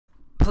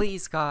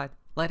Please, God,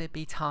 let it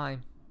be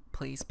time.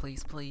 Please,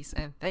 please, please,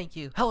 and thank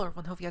you. Hello,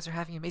 everyone. Hope you guys are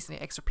having an amazing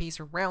day. XRPs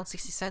are around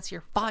 60 cents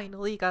here.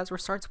 Finally, guys, we're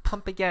starting to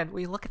pump again.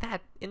 We look at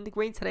that in the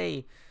green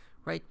today,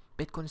 right?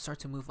 Bitcoin is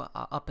starting to move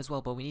up as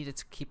well, but we need it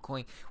to keep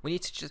going. We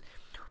need to just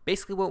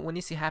basically what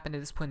needs to happen at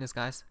this point is,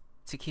 guys,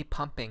 to keep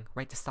pumping,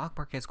 right? The stock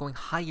market is going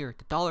higher.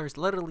 The dollar is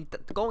literally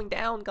going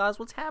down, guys.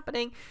 What's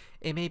happening?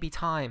 It may be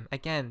time.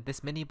 Again,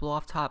 this mini blow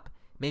off top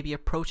may be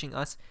approaching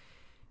us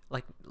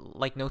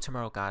like no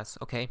tomorrow, guys.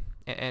 Okay,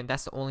 and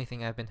that's the only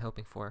thing I've been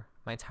hoping for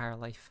my entire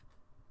life.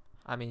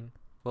 I mean,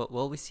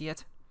 will we see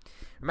it?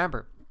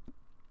 Remember,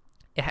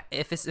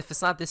 if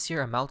it's not this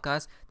year, I'm out,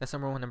 guys. That's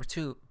number one. Number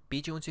two,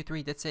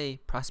 BG123 did say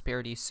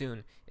prosperity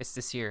soon. It's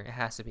this year. It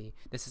has to be.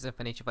 This isn't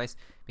financial advice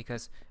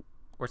because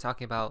we're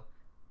talking about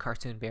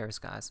cartoon bears,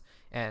 guys,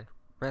 and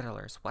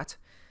riddlers. What?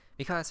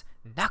 Because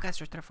now,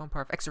 guys, we're the phone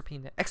part of XRP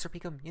in the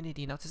XRP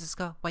community. Now, this is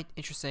quite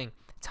interesting.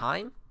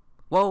 Time?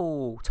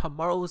 Whoa!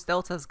 Tomorrow's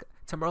delta,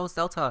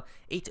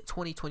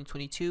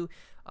 8/20/2022,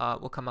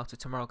 will come out to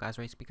tomorrow, guys,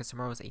 right? Because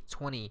tomorrow is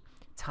 8/20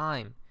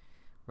 time,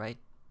 right?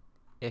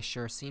 It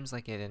sure seems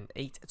like it. And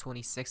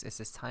 8/26 is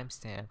this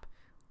timestamp,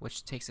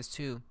 which takes us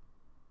to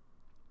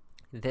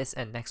this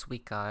and next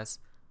week, guys,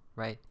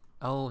 right?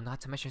 Oh,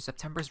 not to mention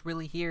September's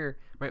really here,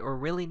 right? Or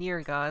really near,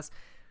 guys.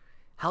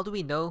 How do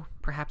we know?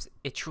 Perhaps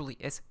it truly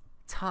is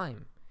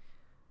time.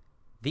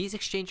 These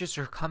exchanges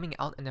are coming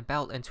out and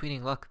about and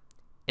tweeting, look,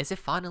 is it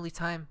finally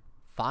time?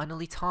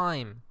 Finally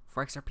time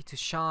for XRP to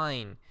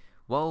shine.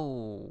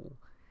 Whoa.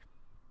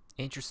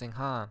 Interesting,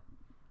 huh?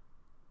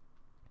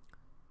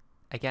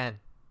 Again,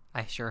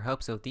 I sure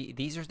hope so.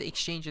 These are the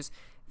exchanges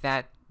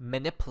that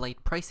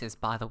manipulate prices,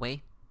 by the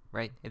way,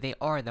 right? They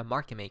are the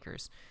market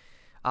makers.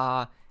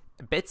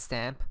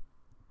 Bitstamp,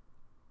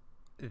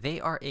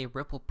 they are a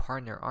Ripple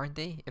partner, aren't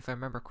they? If I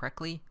remember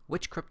correctly.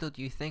 Which crypto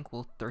do you think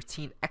will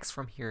 13x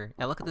from here?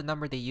 And look at the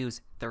number they use,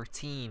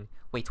 13.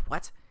 Wait,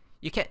 what?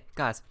 You can't,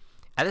 guys,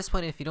 at this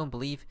point, if you don't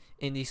believe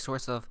in these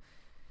sorts of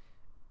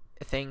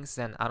things,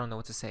 then I don't know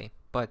what to say.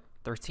 But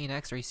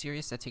 13x, are you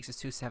serious? That takes us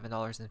to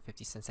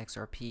 $7.50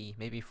 XRP,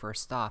 maybe for a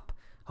stop,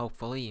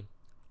 hopefully.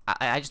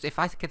 I just, if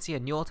I could see a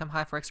new all-time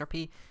high for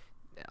XRP,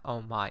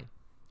 oh my,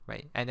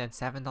 right? And then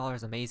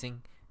 $7,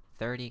 amazing.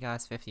 30,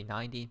 guys, 50,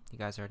 90, you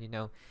guys already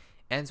know.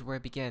 Ends where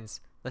it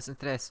begins. Listen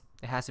to this.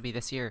 It has to be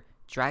this year.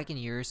 Dragon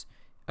years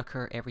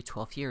occur every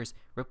 12 years.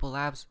 Ripple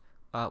Labs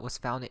was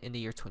founded in the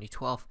year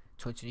 2012.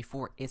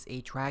 2024 is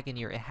a dragon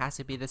year. It has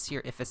to be this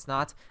year. If it's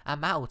not,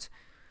 I'm out.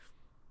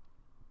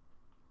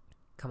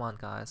 Come on,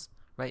 guys,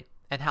 right?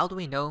 And how do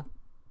we know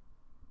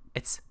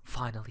it's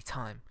finally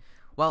time?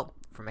 Well,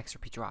 from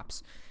XRP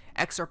drops.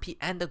 XRP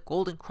and the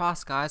Golden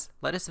Cross, guys.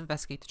 Let us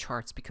investigate the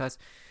charts because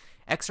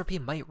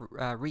XRP might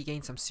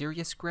regain some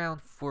serious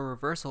ground for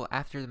reversal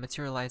after the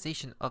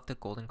materialization of the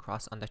Golden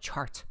Cross on the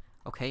chart.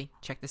 Okay,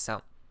 check this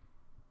out.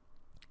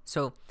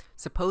 So,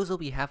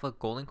 supposedly we have a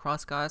Golden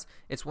Cross, guys.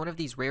 It's one of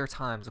these rare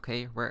times,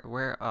 okay,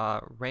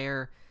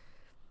 rare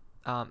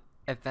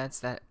events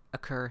that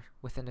occur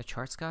within the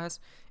charts, guys.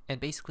 And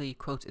basically,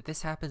 quote,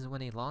 this happens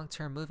when a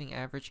long-term moving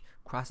average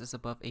crosses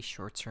above a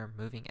short-term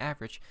moving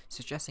average,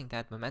 suggesting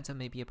that momentum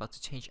may be about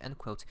to change, end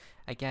quote.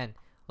 Again,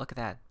 look at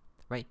that,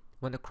 right?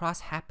 When the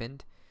cross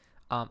happened,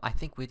 I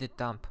think we did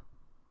dump.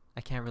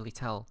 I can't really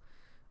tell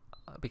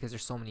because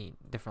there's so many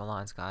different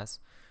lines, guys.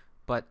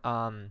 But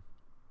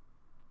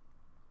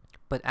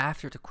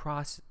after the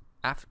cross,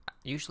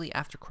 usually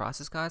after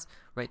crosses, guys,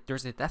 right,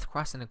 there's a death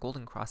cross and a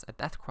golden cross. A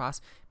death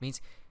cross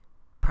means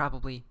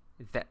probably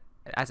that,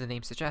 as the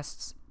name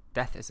suggests,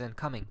 death is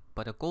incoming.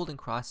 But a golden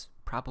cross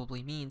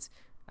probably means,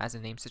 as the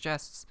name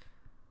suggests,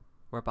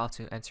 we're about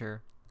to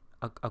enter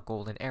a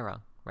golden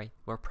era, right,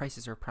 where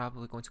prices are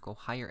probably going to go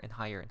higher and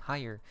higher and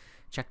higher.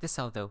 Check this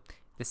out, though.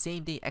 The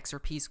same day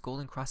XRP's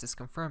golden cross is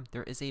confirmed,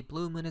 there is a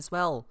blue moon as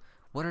well.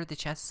 What are the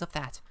chances of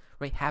that?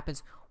 Right,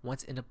 happens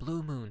once in a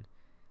blue moon.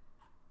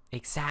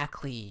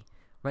 Exactly,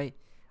 right?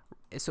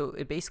 So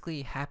it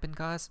basically happened,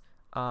 guys,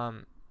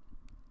 at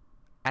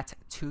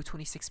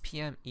 2:26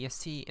 p.m.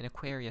 EST in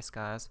Aquarius,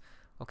 guys.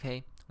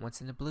 Okay, once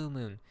in a blue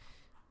moon.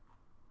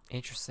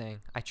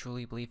 Interesting. I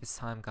truly believe it's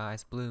time,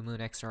 guys. Blue moon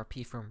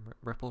XRP from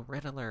Ripple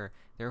Riddler.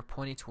 They're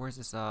pointing towards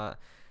this.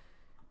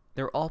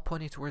 They're all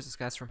pointing towards this,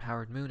 guys, from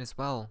Howard Moon as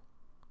well,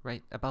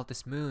 right? About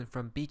this moon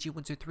from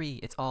BG123.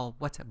 It's all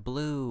what?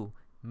 Blue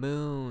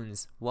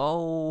moons.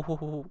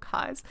 Whoa,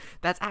 guys,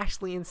 that's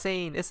actually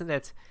insane, isn't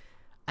it?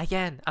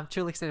 Again, I'm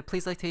truly excited.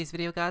 Please like today's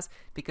video, guys,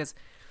 because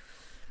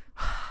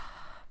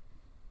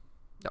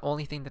the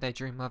only thing that I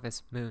dream of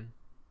is moon,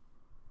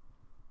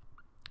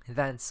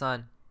 then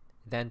sun,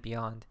 then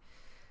beyond.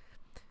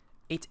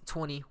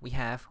 8/20 we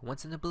have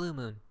once in a blue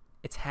moon.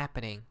 It's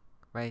happening,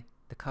 right?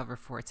 The cover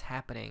for it's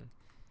happening.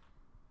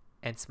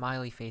 And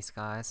smiley face,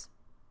 guys.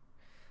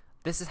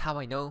 This is how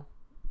I know,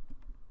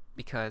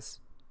 because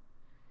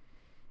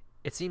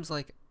it seems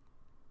like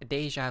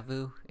deja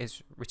vu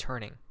is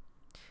returning.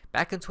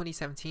 Back in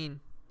 2017,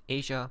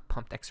 Asia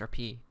pumped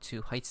XRP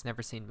to heights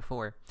never seen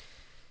before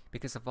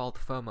because of all the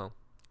FOMO.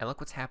 And look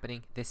what's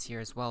happening this year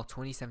as well,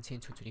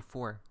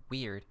 2017-2024.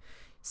 Weird.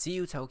 See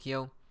you,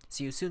 Tokyo.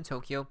 See you soon,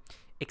 Tokyo.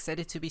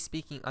 Excited to be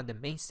speaking on the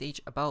main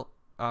stage about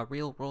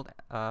real-world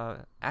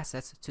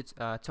assets to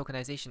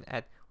tokenization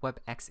at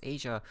WebEx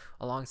Asia,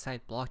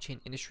 alongside blockchain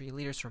industry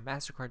leaders from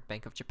MasterCard,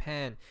 Bank of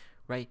Japan.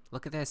 Right?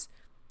 Look at this.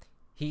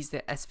 He's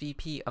the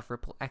SVP of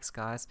Ripple X,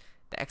 guys.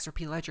 The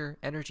XRP ledger,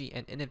 energy,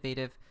 and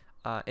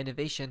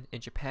innovation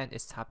in Japan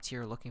is top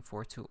tier. Looking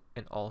forward to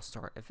an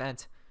all-star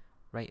event.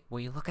 Right? Will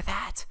you look at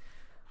that?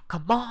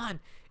 Come on!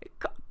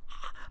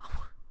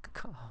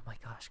 Oh my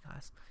gosh,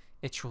 guys.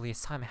 It truly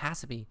is time. It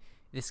has to be.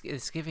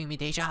 It's giving me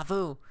deja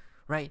vu,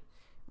 right?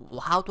 Well,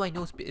 how do I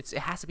know it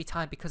has to be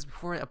time? Because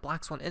before a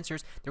black swan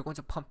enters, they're going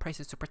to pump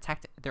prices to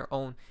protect their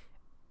own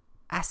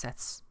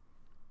assets.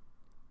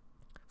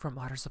 From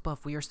waters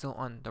above, we are still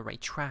on the right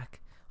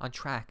track.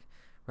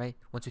 Right?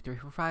 1, 2, 3,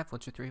 4, 5. 1,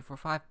 2, 3, 4,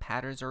 5.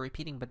 Patterns are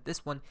repeating, but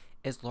this one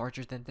is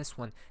larger than this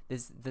one.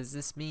 Does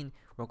this mean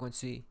we're going to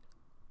see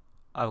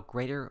a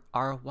greater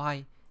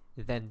ROI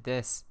than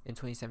this in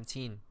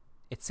 2017?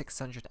 It's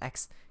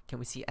 600x. Can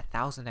we see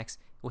 1000x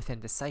within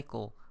the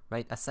cycle?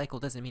 Right? A cycle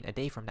doesn't mean a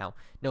day from now.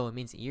 No, it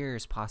means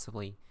years,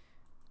 possibly.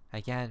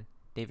 Again,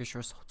 David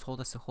Schwartz told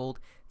us to hold.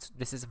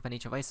 This isn't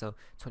financial advice, so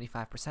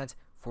 25%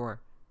 for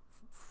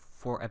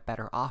a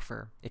better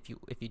offer. If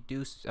you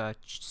do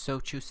so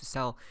choose to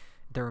sell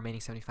the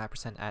remaining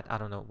 75% at, I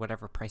don't know,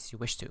 whatever price you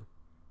wish to.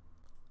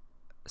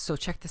 So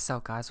check this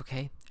out, guys.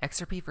 Okay,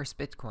 XRP versus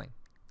Bitcoin.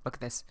 Look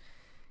at this.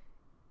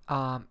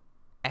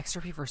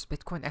 XRP versus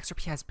Bitcoin.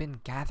 XRP has been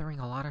gathering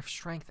a lot of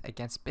strength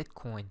against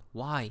Bitcoin.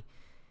 Why?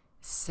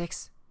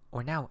 6th,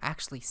 or now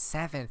actually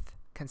 7th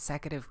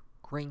consecutive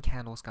green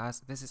candles,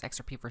 guys. This is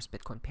XRP versus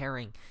Bitcoin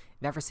pairing.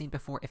 Never seen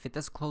before. If it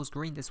does close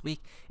green this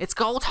week, it's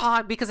go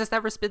time, because it's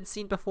never been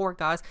seen before,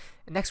 guys.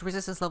 Next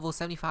resistance level is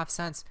 75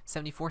 cents,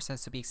 74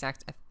 cents to be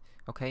exact.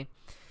 Okay,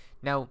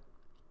 now,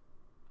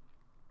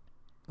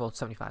 well,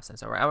 75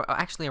 cents, or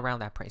actually around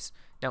that price.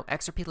 Now,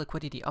 XRP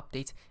liquidity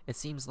update. It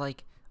seems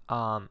like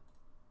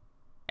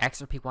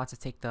XRP wants to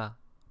take the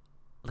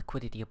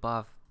liquidity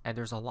above, and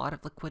there's a lot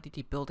of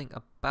liquidity building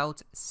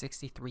about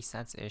 63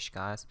 cents ish,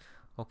 guys.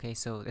 Okay,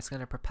 so it's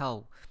gonna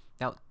propel.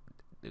 Now,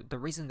 the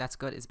reason that's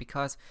good is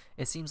because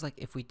it seems like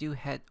if we do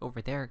head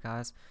over there,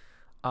 guys,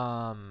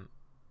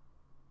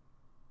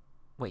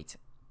 wait,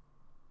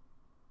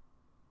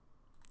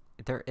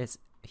 there is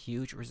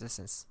huge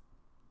resistance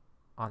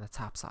on the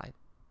top side,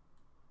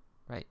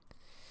 right?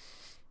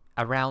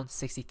 Around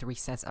 63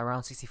 cents,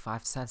 around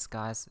 65 cents,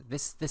 guys.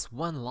 This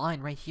one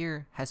line right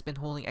here has been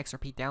holding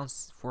XRP down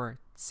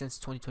since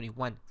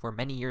 2021, for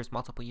many years,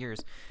 multiple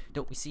years.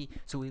 Don't we see?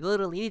 So we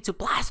literally need to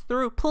blast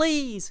through,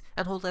 please,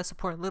 and hold that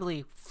support, and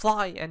literally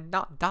fly and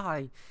not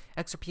die.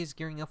 XRP is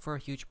gearing up for a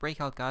huge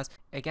breakout, guys.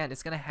 Again,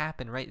 it's gonna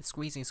happen, right? It's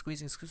squeezing,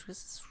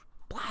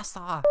 blast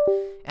off.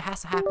 It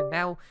has to happen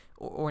now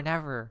or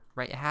never,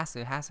 right? It has to.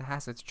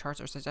 The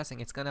charts are suggesting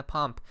it's gonna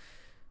pump,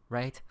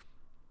 right?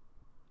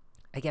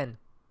 Again,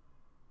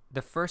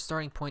 the first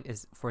starting point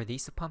is for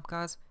these to pump,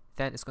 guys.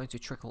 Then it's going to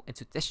trickle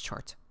into this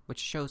chart, which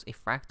shows a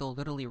fractal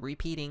literally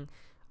repeating,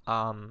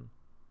 and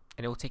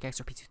it will take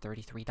XRP to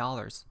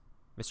 $33.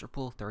 Mr.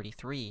 Pool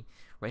 33,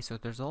 right? So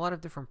there's a lot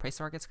of different price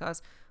targets,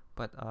 guys,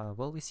 but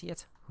will we see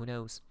it? Who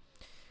knows?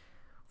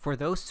 For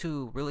those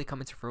to really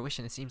come into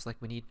fruition, it seems like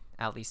we need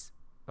at least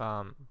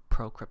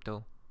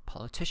pro-crypto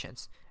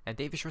politicians. And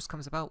David Schwartz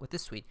comes about with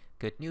this tweet: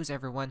 "Good news,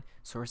 everyone.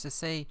 Sources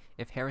say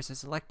if Harris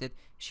is elected,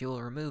 she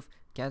will remove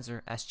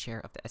Gensler as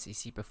chair of the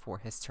SEC before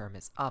his term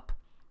is up."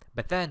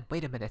 But then,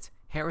 wait a minute,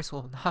 Harris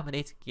will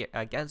nominate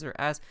Gensler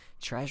as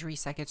Treasury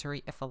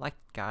Secretary if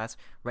elected, guys.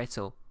 Right?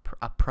 So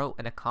a pro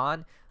and a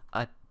con,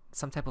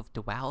 some type of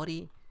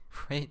duality,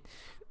 right?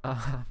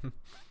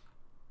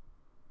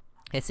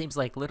 It seems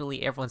like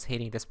literally everyone's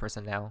hating this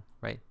person now,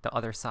 right? The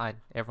other side,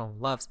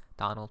 everyone loves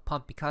Donald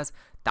Pump, because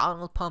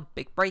Donald Pump,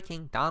 big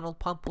breaking, Donald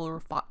Pump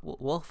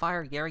will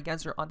fire Gary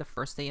Gensler on the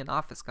first day in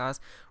office, guys,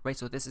 right?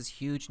 So this is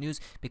huge news,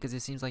 because it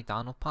seems like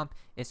Donald Pump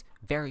is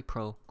very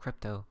pro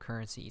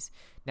cryptocurrencies.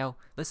 Now,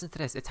 listen to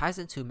this. It ties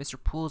into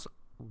Mr. Pool's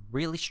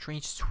really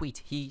strange tweet.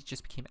 He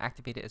just became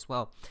activated as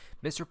well.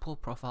 Mr. Pool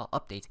profile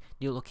update,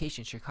 new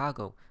location,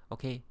 Chicago,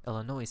 okay,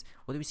 Illinois.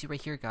 What do we see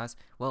right here, guys?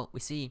 Well,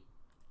 we see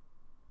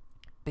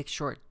Big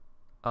Short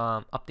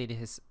updated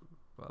his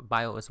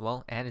bio as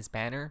well, and his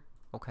banner,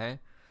 okay.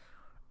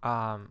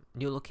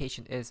 New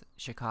location is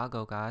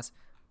Chicago, guys,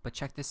 but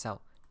check this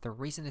out. The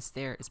reason it's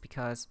there is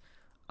because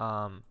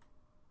Mr.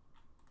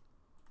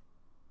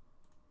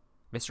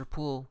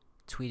 Pool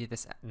tweeted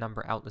this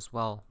number out as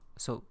well.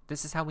 So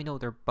this is how we know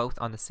they're both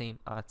on the same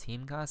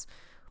team, guys.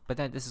 But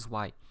then this is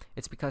why.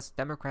 It's because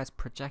Democrats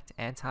project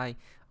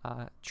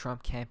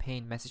anti-Trump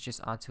campaign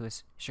messages onto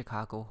his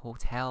Chicago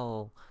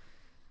hotel.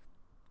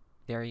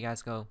 There you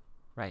guys go,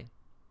 right?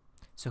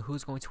 So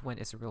who's going to win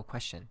is a real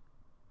question.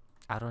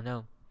 I don't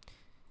know.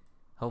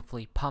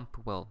 Hopefully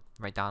Pump will,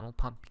 right? Donald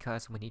Pump,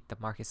 because we need the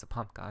markets to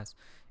pump, guys.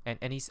 And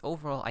he's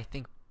overall, I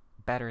think,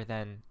 better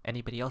than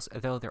anybody else,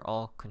 though they're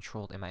all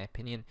controlled, in my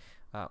opinion,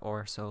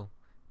 or so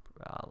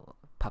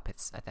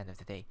puppets at the end of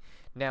the day.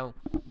 Now,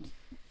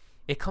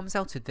 it comes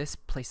out to this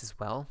place as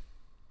well.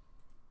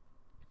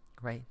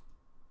 right?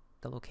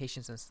 The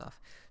locations and stuff.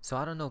 So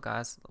I don't know,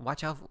 guys.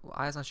 Watch out,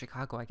 eyes on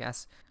Chicago, I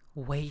guess.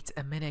 Wait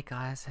a minute,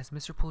 guys. Has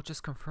Mr. Poole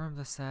just confirmed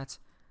this? That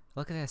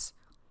look at this.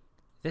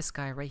 This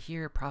guy right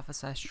here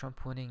prophesies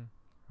Trump winning,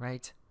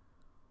 right?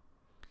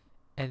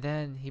 And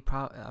then he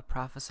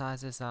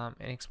prophesizes an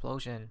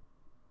explosion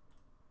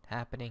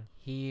happening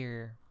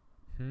here.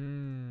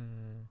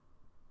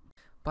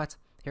 But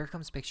here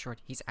comes Big Short.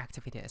 He's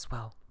activated as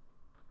well.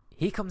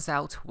 He comes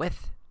out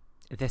with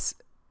this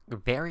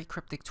very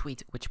cryptic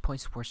tweet, which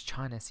points towards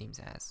China, seems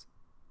as,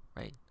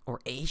 right?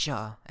 Or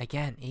Asia.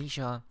 Again,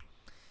 Asia.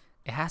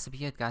 It has to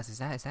be it, guys. Is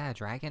that a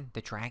dragon?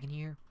 The dragon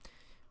here,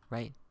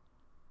 right?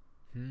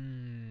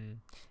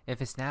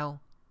 If it's now,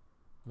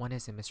 when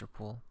is it, Mr.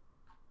 Poole?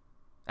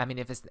 I mean,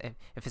 if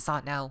it's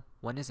not now,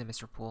 when is it,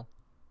 Mr. Poole?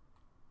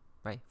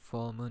 Right,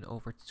 full moon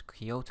over to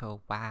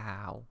Kyoto.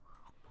 Wow.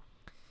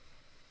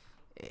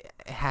 It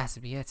has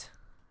to be it,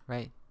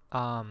 right?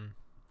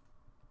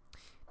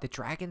 The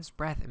dragon's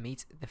breath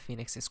meets the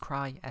phoenix's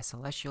cry as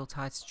celestial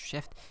tides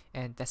shift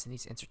and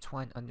destinies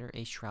intertwine under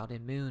a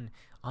shrouded moon.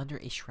 Under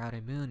a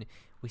shrouded moon,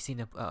 we've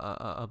seen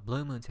a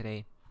blue moon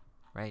today,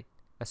 right?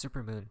 A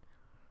super moon,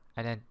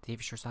 and then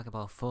David Shore's talking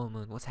about a full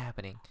moon. What's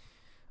happening?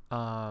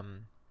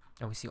 And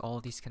we see all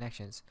of these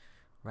connections,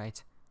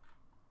 right?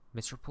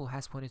 Mr. Poole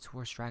has pointed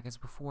towards dragons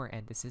before,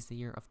 and this is the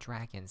year of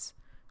dragons.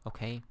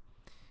 Okay.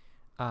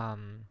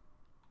 Wow,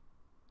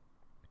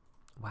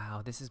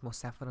 this is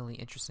most definitely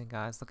interesting,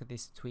 guys. Look at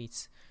these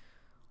tweets,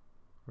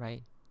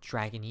 right?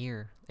 Dragon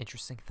year.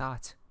 Interesting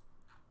thought.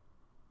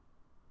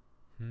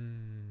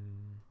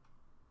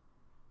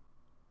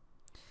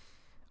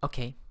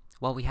 Okay,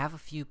 well, we have a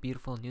few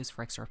beautiful news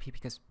for XRP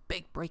because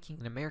big breaking.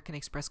 An American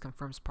Express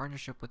confirms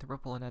partnership with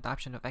Ripple and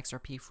adoption of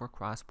XRP for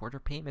cross-border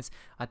payments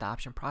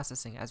adoption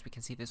processing. As we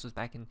can see, this was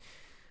back in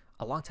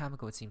a long time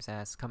ago, it seems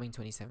as, coming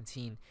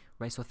 2017,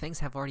 right? So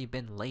things have already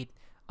been laid.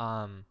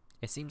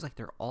 It seems like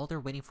all they're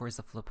waiting for is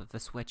the flip of the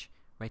switch,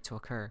 right, to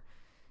occur.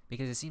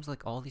 Because it seems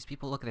like all these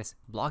people, look at this,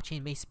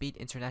 blockchain may speed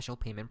international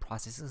payment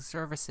processing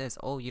services.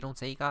 Oh, you don't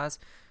say, guys,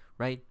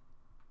 right?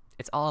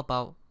 It's all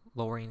about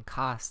lowering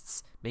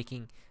costs,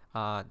 making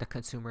the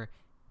customer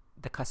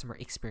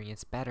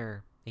experience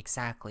better.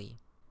 Exactly.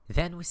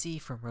 Then we see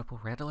from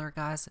Ripple Red Alert,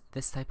 guys,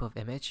 this type of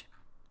image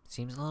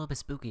seems a little bit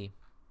spooky,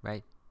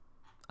 right?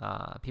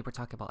 People are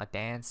talking about a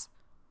dance,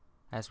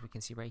 as we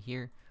can see right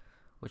here,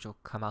 which will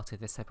come out to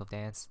this type of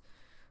dance,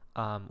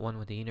 one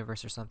with the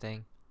universe or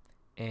something.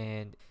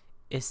 And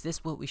is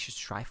this what we should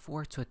strive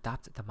for, to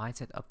adopt the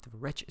mindset of the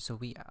rich, so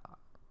we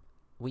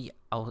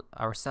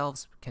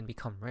ourselves can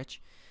become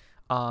rich?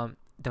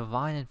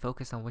 Divine and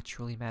focus on what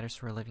truly matters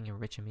for living a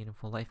rich and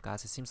meaningful life,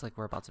 guys. It seems like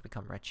we're about to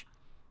become rich.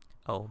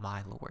 Oh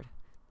my lord,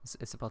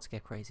 it's about to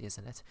get crazy,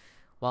 isn't it?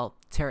 Well,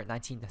 Terra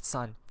 19, the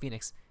Sun,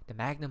 Phoenix, the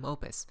Magnum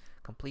Opus,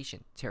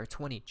 Completion, Terra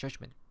 20,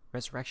 Judgment,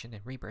 Resurrection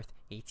and Rebirth,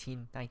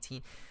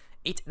 819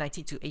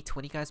 to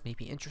 820, guys, may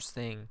be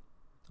interesting.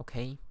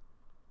 Okay,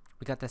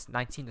 we got this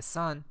 19, the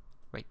Sun,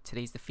 right?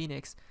 Today's the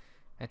Phoenix,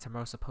 and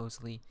tomorrow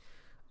supposedly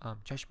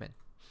Judgment.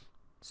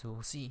 So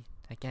we'll see.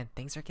 Again,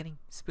 things are getting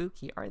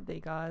spooky, aren't they,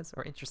 guys?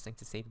 Or interesting,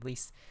 to say the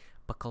least.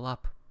 Buckle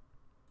up.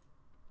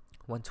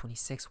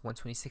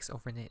 126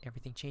 overnight,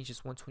 everything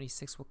changes.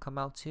 126 will come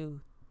out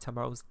too.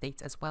 Tomorrow's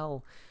date as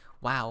well.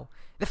 Wow.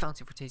 The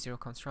fountain for today's zero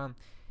comes from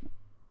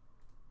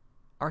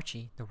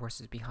Archie. The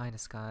worst is behind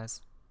us,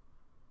 guys.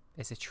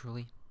 Is it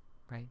truly?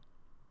 Right?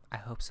 I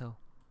hope so.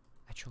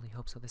 I truly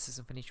hope so. This is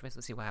Infinity Choice.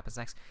 Let's see what happens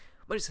next.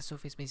 What is the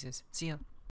Sophie's Basis? See ya.